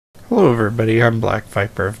Hello everybody, I'm Black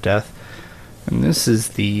Viper of Death, and this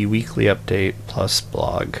is the weekly update plus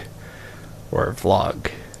blog, or vlog.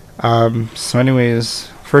 So anyways,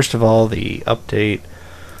 first of all, the update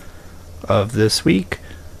of this week.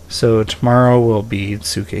 So tomorrow will be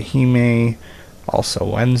Tsukihime, also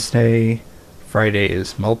Wednesday, Friday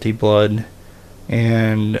is Multi-Blood,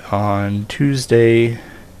 and on Tuesday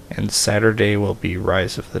and Saturday will be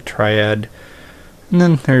Rise of the Triad, and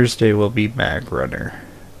then Thursday will be Mag Runner.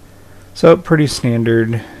 So pretty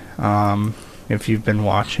standard. If you've been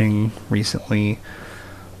watching recently,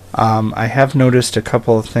 I have noticed a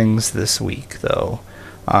couple of things this week though,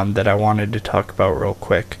 that I wanted to talk about real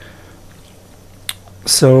quick.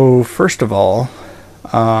 So first of all,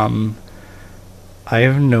 I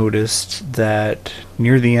have noticed that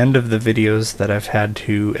near the end of the videos that I've had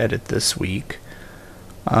to edit this week,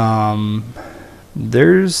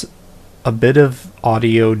 there's a bit of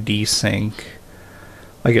audio desync.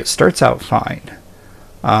 Like, it starts out fine,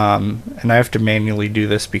 and I have to manually do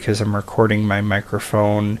this because I'm recording my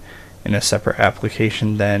microphone in a separate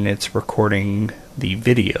application than it's recording the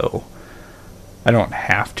video. I don't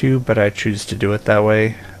have to, but I choose to do it that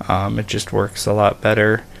way. It just works a lot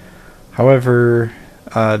better. However,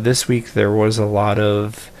 this week there was a lot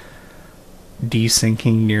of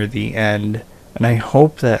desyncing near the end, and I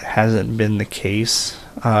hope that hasn't been the case.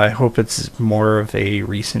 I hope it's more of a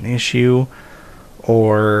recent issue,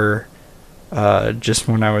 or just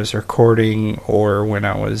when I was recording or when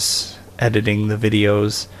I was editing the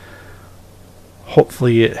videos.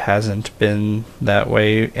 Hopefully it hasn't been that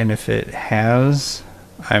way, and if it has,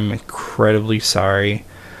 I'm incredibly sorry.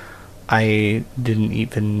 I didn't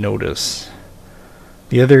even notice.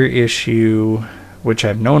 The other issue, which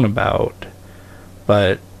I've known about,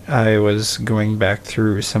 but I was going back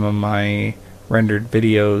through some of my rendered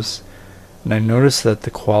videos, and I noticed that the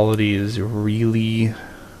quality is really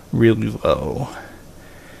low.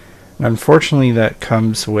 And unfortunately that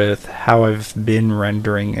comes with how I've been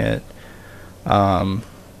rendering it,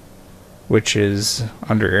 which is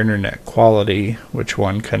under internet quality, which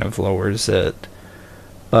one kind of lowers it.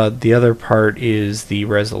 But the other part is the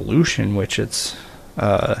resolution which it's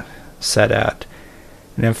set at.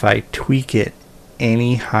 And if I tweak it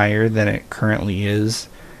any higher than it currently is,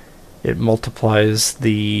 it multiplies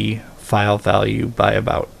the file value by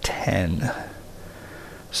about 10.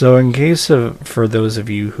 So in case of, for those of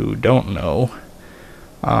you who don't know,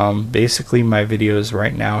 basically my videos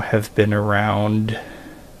right now have been around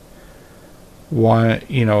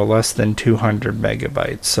less than 200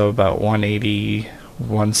 megabytes, so about 180,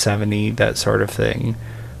 170, that sort of thing,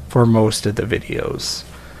 for most of the videos.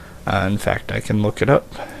 In fact, I can look it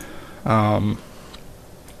up.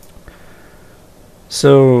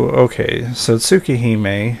 So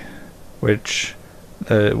Tsukihime, which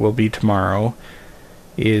will be tomorrow,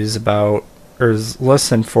 is less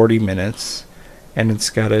than 40 minutes, and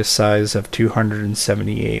it's got a size of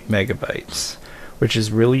 278 megabytes, which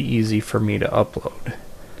is really easy for me to upload.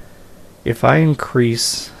 If I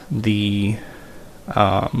increase the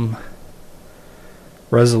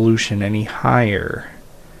resolution any higher,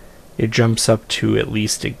 it jumps up to at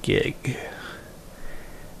least a gig,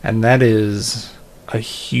 and that is a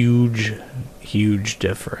huge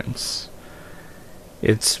difference.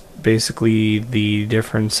 It's basically the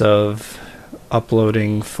difference of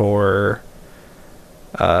uploading for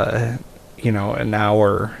an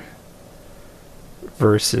hour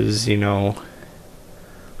versus a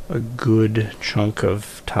good chunk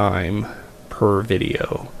of time per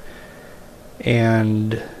video.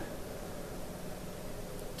 And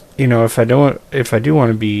if I do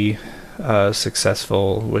want to be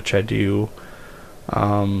successful, which I do,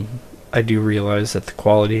 I do realize that the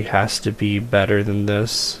quality has to be better than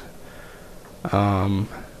this.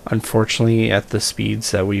 Unfortunately, at the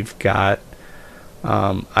speeds that we've got,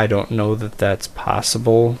 I don't know that that's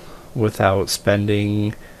possible without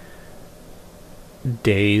spending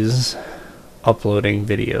days uploading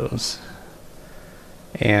videos.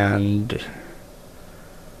 And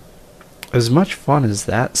as much fun as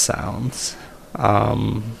that sounds,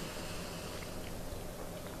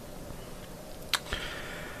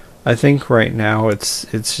 I think right now it's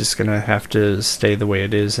just gonna have to stay the way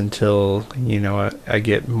it is until I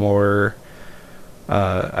get more.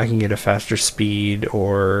 I can get a faster speed,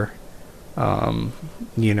 or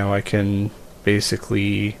I can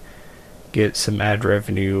basically get some ad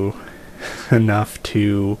revenue enough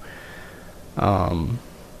to bump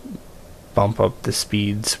up the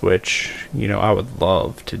speeds, which I would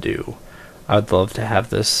love to do. I'd love to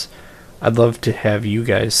have this. I'd love to have you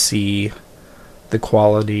guys see the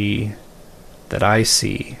quality that I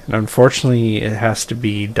see, and unfortunately it has to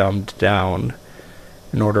be dumbed down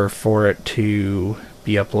in order for it to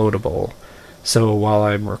be uploadable. So while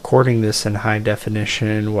I'm recording this in high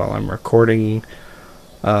definition, while I'm recording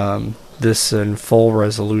this in full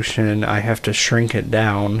resolution, I have to shrink it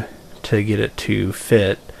down to get it to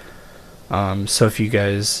fit. So if you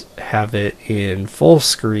guys have it in full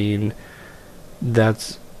screen,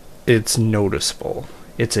 it's noticeable.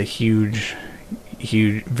 It's a huge,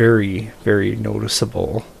 very, very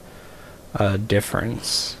noticeable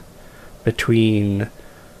difference between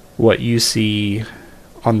what you see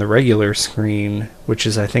on the regular screen, which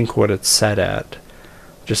is I think what it's set at,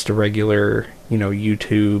 just a regular,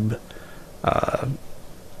 YouTube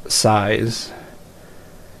size.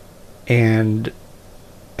 And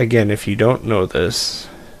again, if you don't know this,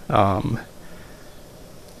 or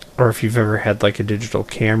if you've ever had like a digital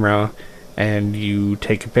camera and you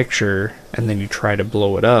take a picture and then you try to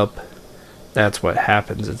blow it up, that's what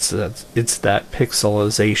happens. It's that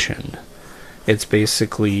pixelization. It's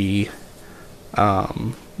basically,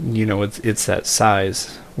 it's that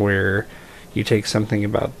size where you take something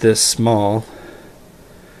about this small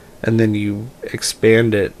and then you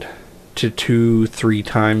expand it to 2-3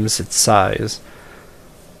 times its size.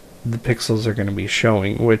 The pixels are going to be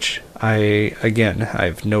showing, which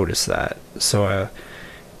I've noticed that. So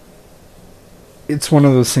it's one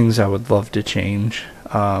of those things I would love to change,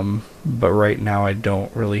 but right now I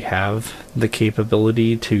don't really have the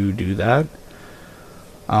capability to do that.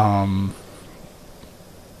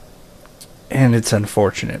 And it's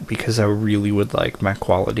unfortunate because I really would like my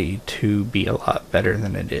quality to be a lot better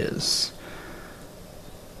than it is.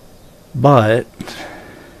 But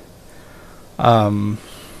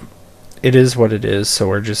it is what it is, so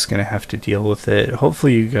we're just gonna have to deal with it.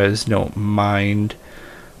 Hopefully you guys don't mind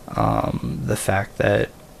the fact that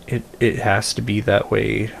it has to be that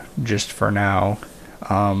way just for now.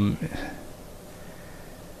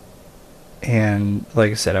 And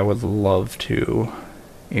like I said, I would love to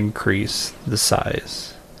increase the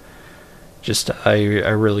size. Just I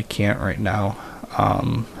really can't right now.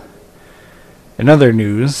 In other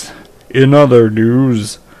news,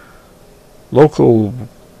 local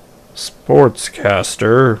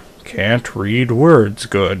sportscaster can't read words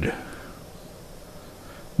good.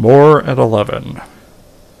 More at 11.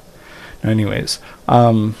 Anyways,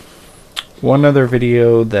 one other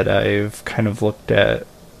video that I've kind of looked at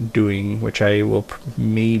doing, which I will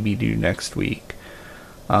maybe do next week,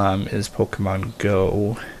 is Pokemon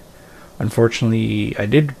Go. Unfortunately, I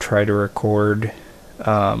did try to record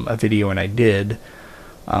a video, and I did.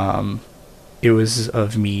 It was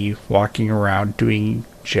of me walking around doing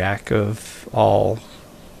jack of all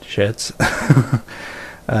shits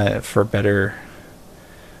for better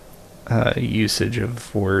usage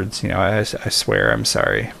of words. I swear, I'm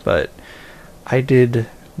sorry, but I did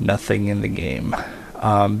nothing in the game.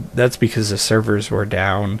 That's because the servers were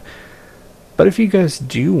down. But if you guys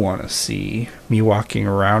do want to see me walking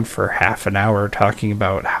around for half an hour talking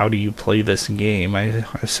about how do you play this game, I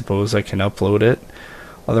suppose I can upload it.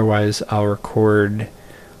 Otherwise, I'll record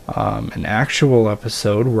an actual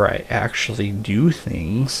episode where I actually do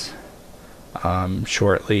things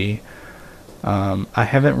shortly. I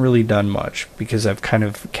haven't really done much because I've kind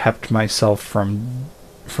of kept myself from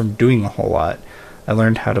doing a whole lot. I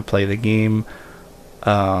learned how to play the game.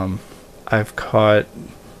 I've caught,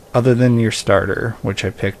 other than your starter, which I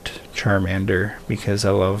picked Charmander because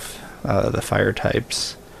I love the fire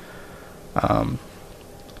types,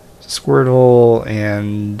 Squirtle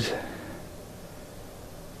and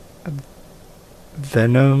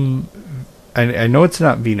Venom. I know it's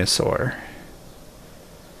not Venusaur,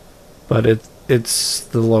 but it's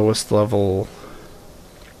the lowest level.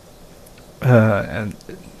 And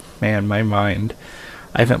man, my mind.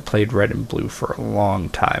 I haven't played Red and Blue for a long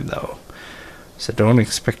time though, so don't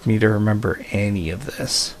expect me to remember any of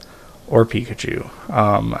this, or Pikachu.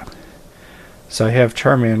 So I have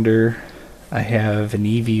Charmander, I have an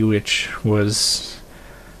Eevee, which was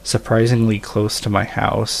surprisingly close to my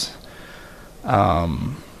house,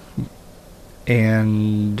 and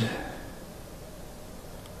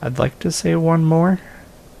I'd like to say one more.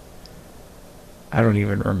 I don't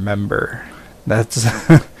even remember. That's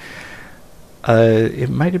it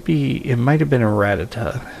might have been a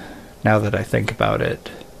Rattata, now that I think about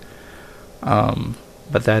it.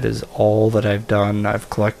 But that is all that I've done. I've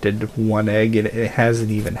collected one egg, and it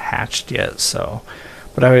hasn't even hatched yet. So,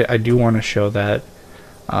 but I do want to show that.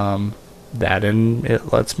 And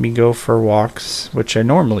it lets me go for walks, which I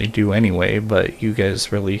normally do anyway. But you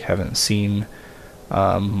guys really haven't seen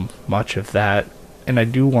much of that, and I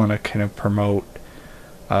do want to kind of promote,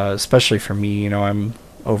 especially for me. I'm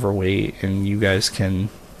overweight, and you guys can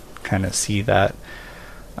kind of see that.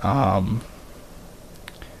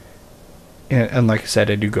 and like I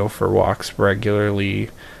said, I do go for walks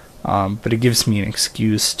regularly, but it gives me an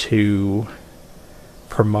excuse to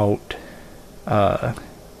promote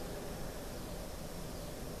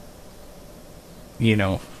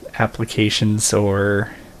applications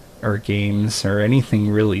or games or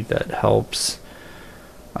anything really that helps.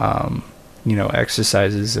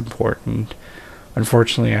 Exercise is important.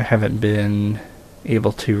 Unfortunately, I haven't been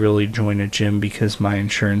able to really join a gym because my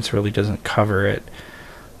insurance really doesn't cover it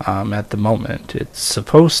at the moment. It's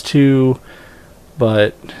supposed to,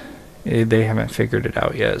 but they haven't figured it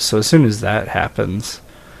out yet. So as soon as that happens,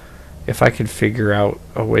 if I could figure out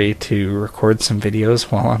a way to record some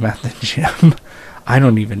videos while I'm at the gym, I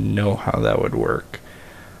don't even know how that would work.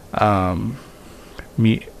 Because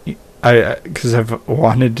I've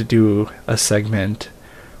wanted to do a segment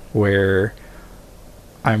where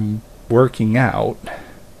I'm working out,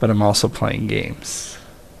 but I'm also playing games.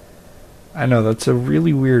 I know that's a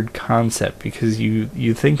really weird concept because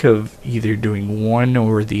you think of either doing one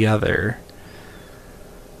or the other.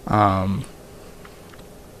 And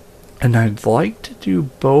I'd like to do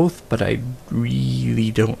both, but I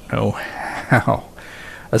really don't know how.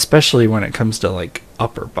 Especially when it comes to like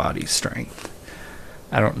upper body strength.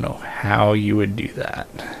 I don't know how you would do that.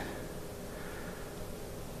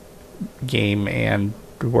 Game and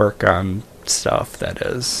work on stuff, that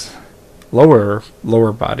is. Lower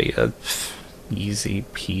body, easy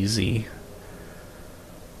peasy.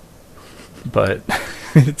 But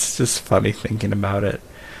it's just funny thinking about it.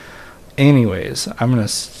 Anyways, I'm gonna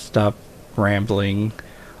stop rambling.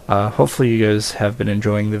 Hopefully you guys have been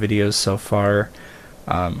enjoying the videos so far.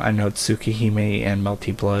 I know Tsukihime and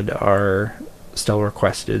Melty Blood are still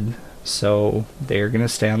requested, so they're gonna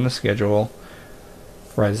stay on the schedule.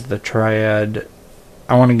 Rise of the Triad,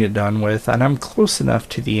 I want to get done with, and I'm close enough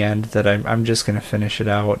to the end that I'm just gonna finish it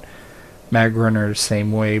out. Mag Runner,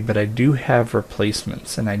 same way, but I do have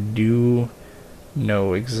replacements, and I do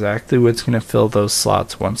know exactly what's gonna fill those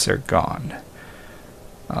slots once they're gone.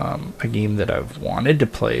 A game that I've wanted to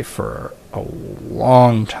play for a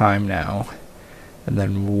long time now, and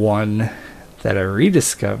then one that I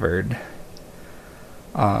rediscovered.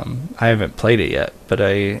 I haven't played it yet, but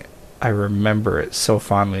I remember it so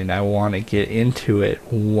fondly, and I want to get into it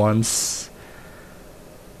once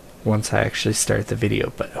I actually start the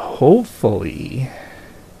video. But hopefully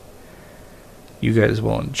you guys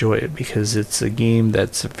will enjoy it, because it's a game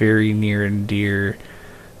that's very near and dear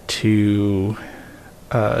to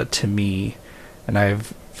me, and I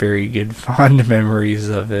have very good fond memories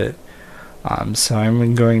of it. So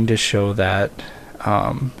I'm going to show that.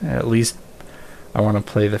 At least I want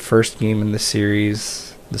to play the first game in the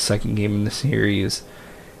series, the second game in the series,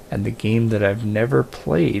 and the game that I've never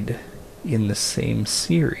played in the same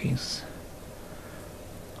series.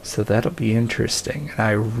 So that'll be interesting,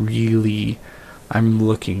 and I'm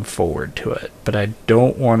looking forward to it. But I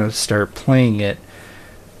don't want to start playing it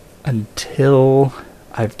until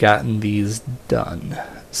I've gotten these done.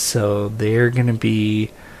 So they're gonna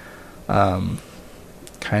be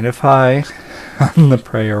kind of high on the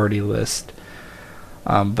priority list,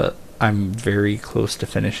 but I'm very close to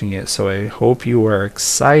finishing it, so I hope you are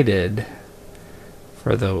excited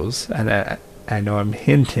for those. And I know I'm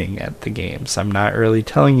hinting at the games. I'm not really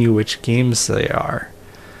telling you which games they are,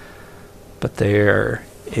 but they are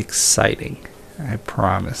exciting, I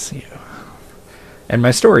promise you. And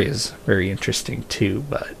my story is very interesting too,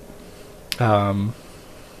 but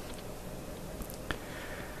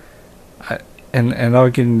and I'll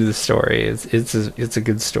get into the story. It's a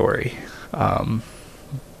good story,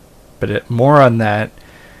 but more on that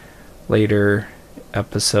later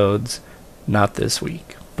episodes, not this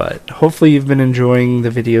week. But hopefully you've been enjoying the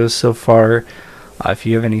videos so far. If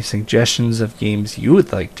you have any suggestions of games you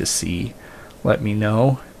would like to see, let me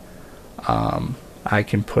know. I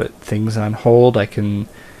can put things on hold.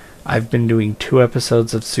 I've been doing 2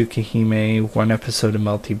 episodes of Tsukihime, 1 episode of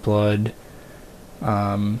Melty Blood,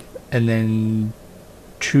 and then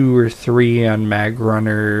 2 or 3 on Mag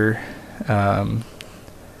Runner,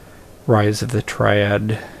 Rise of the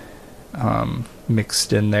Triad,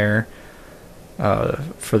 mixed in there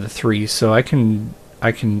for the 3. So I can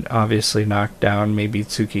obviously knock down maybe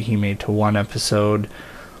Tsukihime to 1 episode,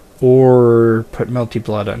 or put Melty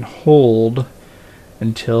Blood on hold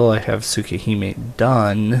until I have Tsukihime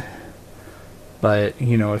done. But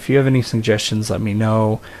if you have any suggestions, let me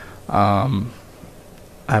know.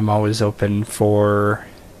 I'm always open for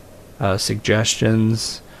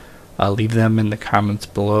suggestions. Leave them in the comments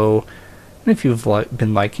below. And if you've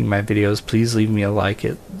been liking my videos, please leave me a like.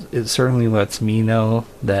 It certainly lets me know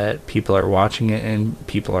that people are watching it and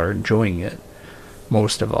people are enjoying it,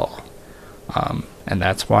 most of all. And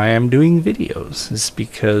that's why I'm doing videos, is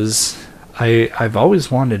because I've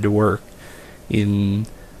always wanted to work in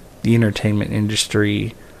the entertainment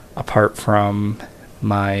industry apart from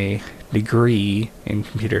my degree in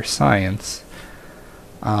computer science.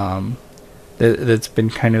 That's been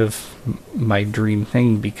kind of my dream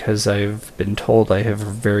thing, because I've been told I have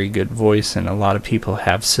a very good voice, and a lot of people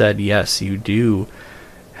have said, yes, you do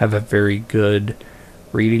have a very good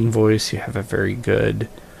reading voice, you have a very good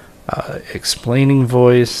explaining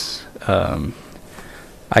voice.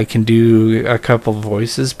 I can do a couple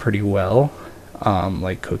voices pretty well,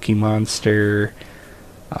 like Cookie Monster.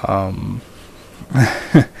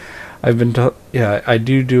 I've been told, yeah, I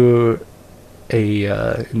do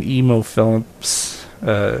an Emo Phillips,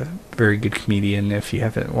 very good comedian, if you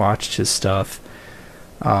haven't watched his stuff.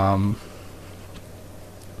 Sean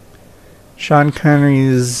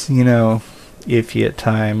Connery's, iffy at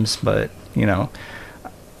times, but,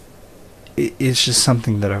 it's just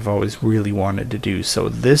something that I've always really wanted to do. So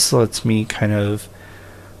this lets me kind of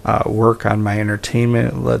work on my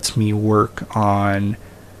entertainment, lets me work on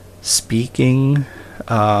speaking,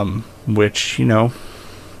 which,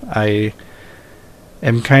 I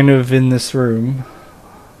am kind of in this room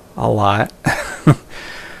a lot.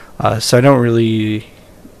 So I don't really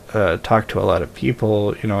talk to a lot of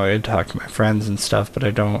people. I talk to my friends and stuff, but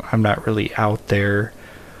I'm not really out there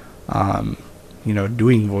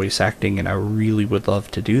doing voice acting, and I really would love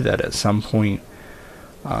to do that at some point.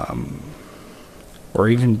 Or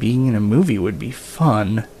even being in a movie would be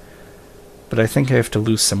fun, but I think I have to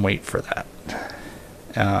lose some weight for that.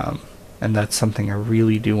 And that's something I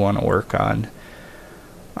really do want to work on.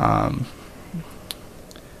 But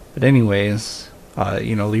anyways,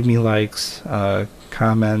 leave me likes,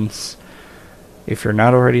 comments. If you're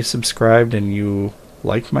not already subscribed and you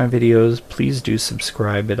like my videos, please do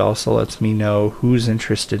subscribe. It also lets me know who's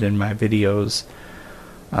interested in my videos.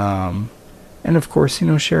 And of course,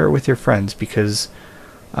 share it with your friends, because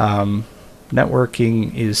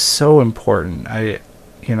networking is so important.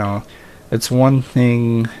 It's one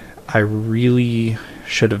thing I really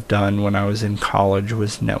should have done when I was in college,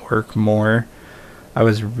 was network more. I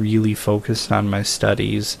was really focused on my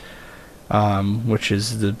studies, which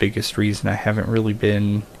is the biggest reason I haven't really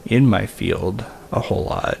been in my field a whole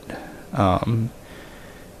lot.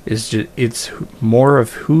 It's more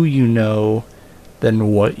of who you know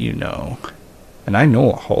than what you know. And I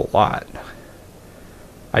know a whole lot.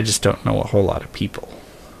 I just don't know a whole lot of people.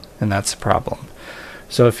 And that's the problem.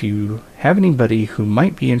 So if you have anybody who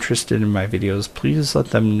might be interested in my videos, please let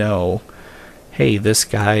them know, hey, this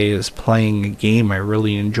guy is playing a game I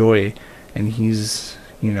really enjoy, and he's,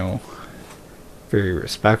 very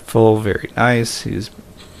respectful, very nice. He's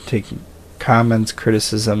taking comments,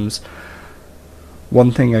 criticisms.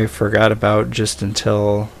 One thing I forgot about just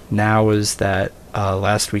until now is that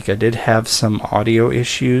last week I did have some audio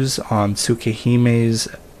issues on Tsukihime's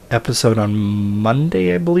episode on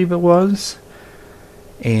Monday, I believe it was,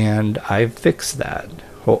 and I fixed that.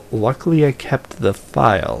 Well, luckily I kept the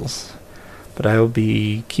files, but I will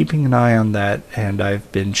be keeping an eye on that, and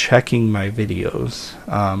I've been checking my videos.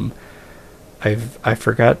 I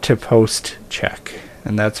forgot to post check,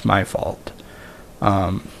 and that's my fault.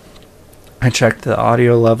 I checked the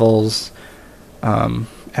audio levels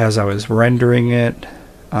as I was rendering it.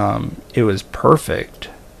 It was perfect.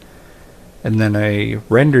 And then I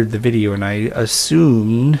rendered the video, and I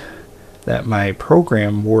assumed that my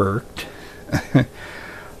program worked.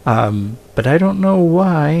 But I don't know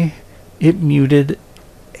why it muted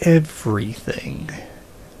everything.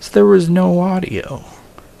 So there was no audio.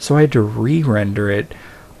 So I had to re-render it,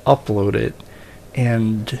 upload it,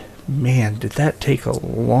 and man, did that take a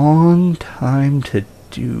long time to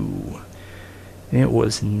do. And it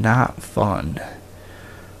was not fun.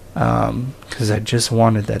 Because I just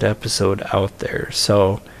wanted that episode out there.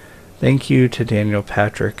 So thank you to Daniel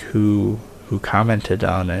Patrick who commented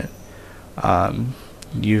on it.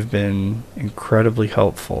 You've been incredibly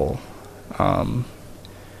helpful.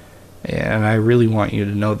 And I really want you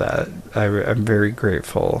to know that. I'm very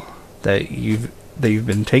grateful that you've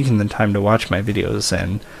been taking the time to watch my videos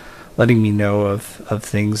and letting me know of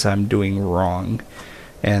things I'm doing wrong.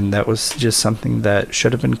 And that was just something that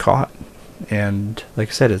should have been caught. And like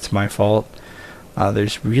I said, it's my fault.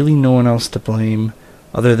 There's really no one else to blame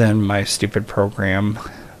other than my stupid program.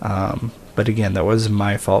 But again, that was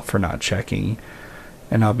my fault for not checking.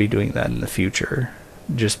 And I'll be doing that in the future,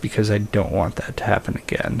 just because I don't want that to happen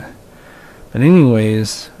again. But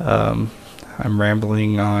anyways, I'm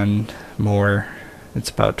rambling on more. It's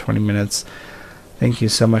about 20 minutes. Thank you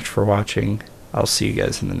so much for watching. I'll see you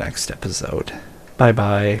guys in the next episode. Bye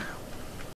bye.